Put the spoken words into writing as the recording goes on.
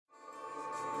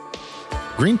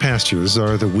Green Pastures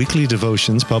are the weekly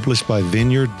devotions published by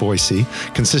Vineyard Boise,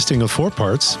 consisting of 4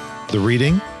 parts: the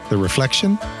reading, the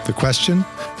reflection, the question,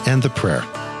 and the prayer.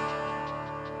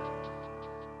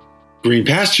 Green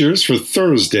Pastures for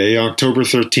Thursday, October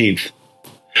 13th.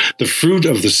 The fruit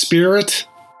of the Spirit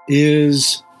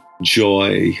is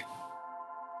joy.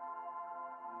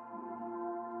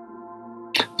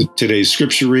 Today's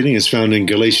scripture reading is found in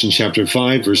Galatians chapter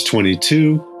 5, verse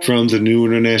 22 from the New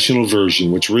International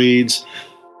Version, which reads,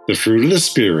 "The fruit of the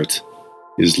Spirit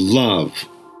is love,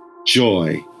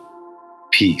 joy,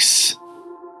 peace."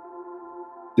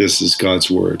 This is God's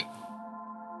Word.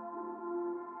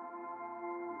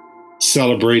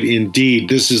 Celebrate indeed.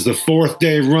 This is the 4th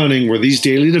day running where these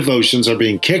daily devotions are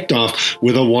being kicked off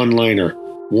with a one-liner.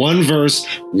 One verse,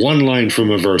 one line from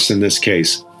a verse in this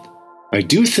case. I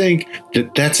do think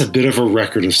that that's a bit of a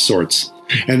record of sorts.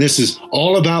 And this is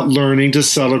all about learning to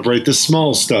celebrate the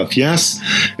small stuff, yes?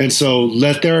 And so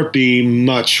let there be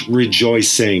much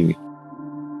rejoicing.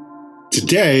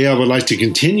 Today, I would like to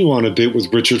continue on a bit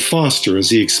with Richard Foster as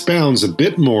he expounds a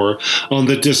bit more on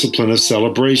the discipline of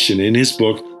celebration in his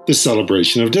book, The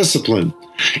Celebration of Discipline,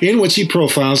 in which he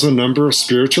profiles a number of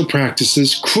spiritual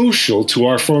practices crucial to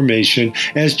our formation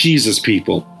as Jesus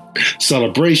people.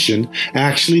 Celebration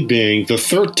actually being the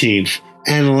 13th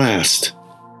and last.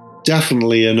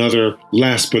 Definitely another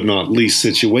last but not least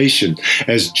situation,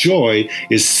 as joy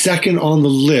is second on the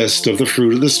list of the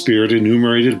fruit of the Spirit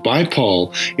enumerated by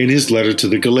Paul in his letter to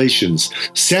the Galatians,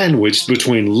 sandwiched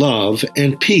between love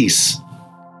and peace.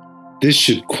 This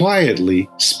should quietly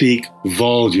speak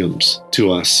volumes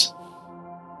to us.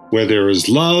 Where there is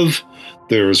love,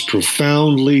 there is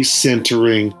profoundly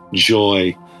centering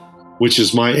joy, which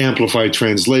is my amplified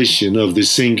translation of the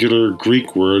singular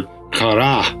Greek word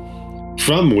chara,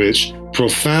 from which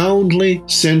profoundly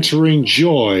centering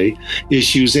joy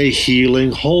issues a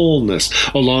healing wholeness,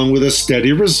 along with a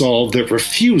steady resolve that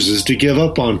refuses to give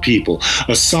up on people,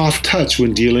 a soft touch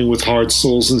when dealing with hard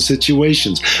souls and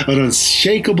situations, an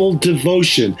unshakable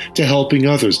devotion to helping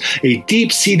others, a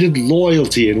deep-seated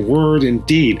loyalty in word and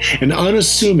deed, an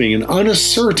unassuming and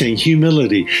unasserting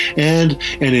humility, and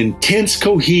an intense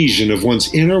cohesion of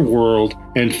one's inner world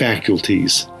and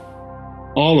faculties.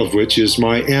 All of which is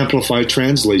my amplified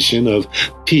translation of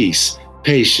peace,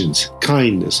 patience,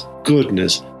 kindness,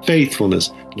 goodness,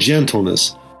 faithfulness,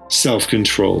 gentleness,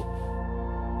 self-control.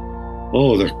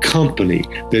 Oh, the company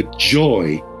that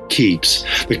joy keeps,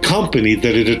 the company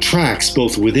that it attracts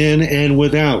both within and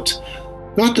without.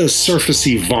 Not the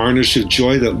surfacey varnish of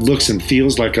joy that looks and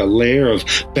feels like a layer of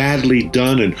badly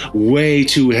done and way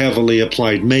too heavily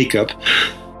applied makeup.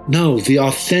 No, the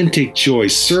authentic joy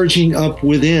surging up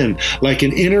within like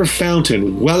an inner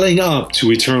fountain welling up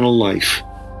to eternal life.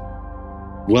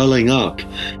 Welling up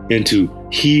into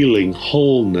healing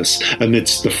wholeness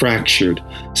amidst the fractured,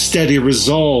 steady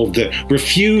resolve that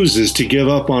refuses to give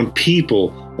up on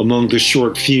people among the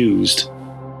short-fused.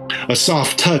 A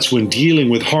soft touch when dealing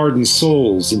with hardened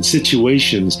souls and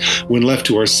situations when left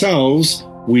to ourselves,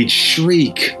 we'd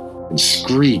shriek and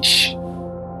screech.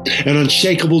 An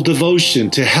unshakable devotion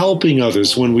to helping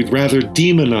others when we'd rather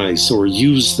demonize or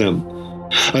use them.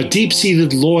 A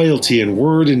deep-seated loyalty in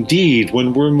word and deed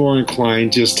when we're more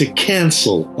inclined just to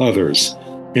cancel others.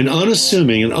 An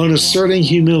unassuming and unasserting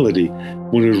humility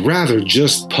when we'd rather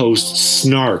just post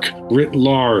snark writ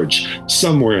large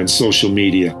somewhere in social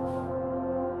media.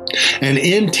 An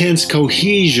intense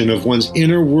cohesion of one's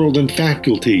inner world and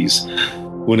faculties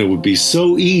when it would be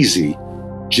so easy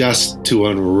just to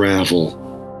unravel.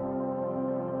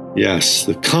 Yes,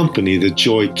 the company that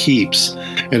joy keeps,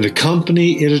 and the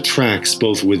company it attracts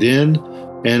both within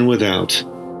and without.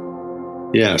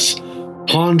 Yes,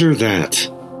 ponder that.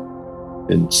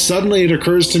 And suddenly it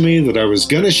occurs to me that I was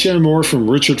going to share more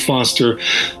from Richard Foster,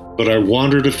 but I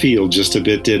wandered afield just a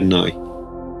bit, didn't I?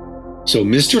 So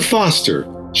Mr. Foster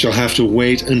shall have to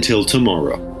wait until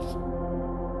tomorrow.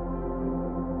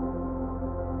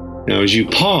 Now, as you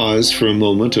pause for a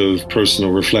moment of personal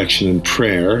reflection and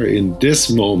prayer, in this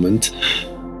moment,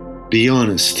 be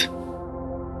honest.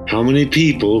 How many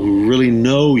people who really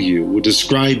know you would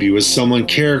describe you as someone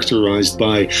characterized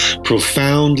by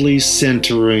profoundly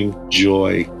centering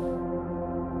joy?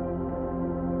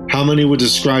 How many would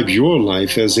describe your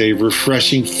life as a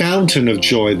refreshing fountain of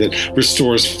joy that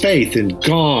restores faith in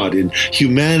God, in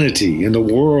humanity, in the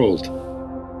world?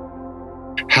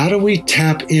 How do we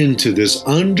tap into this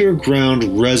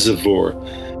underground reservoir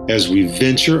as we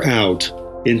venture out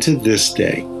into this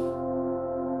day?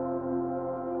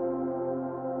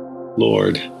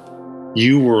 Lord,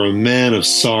 you were a man of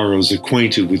sorrows,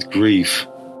 acquainted with grief.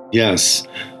 Yes,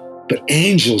 but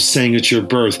angels sang at your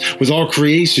birth, with all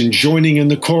creation joining in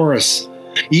the chorus,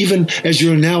 even as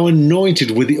you are now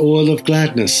anointed with the oil of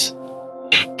gladness.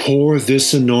 Pour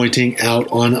this anointing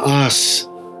out on us.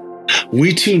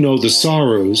 We too know the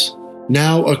sorrows.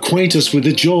 Now acquaint us with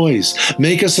the joys.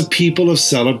 Make us a people of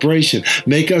celebration.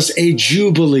 Make us a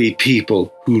jubilee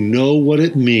people who know what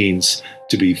it means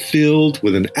to be filled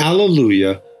with an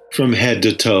alleluia from head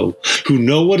to toe, who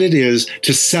know what it is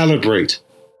to celebrate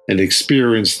and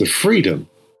experience the freedom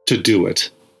to do it.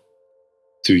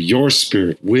 Through your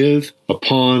Spirit, with,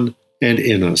 upon, and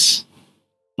in us.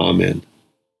 Amen.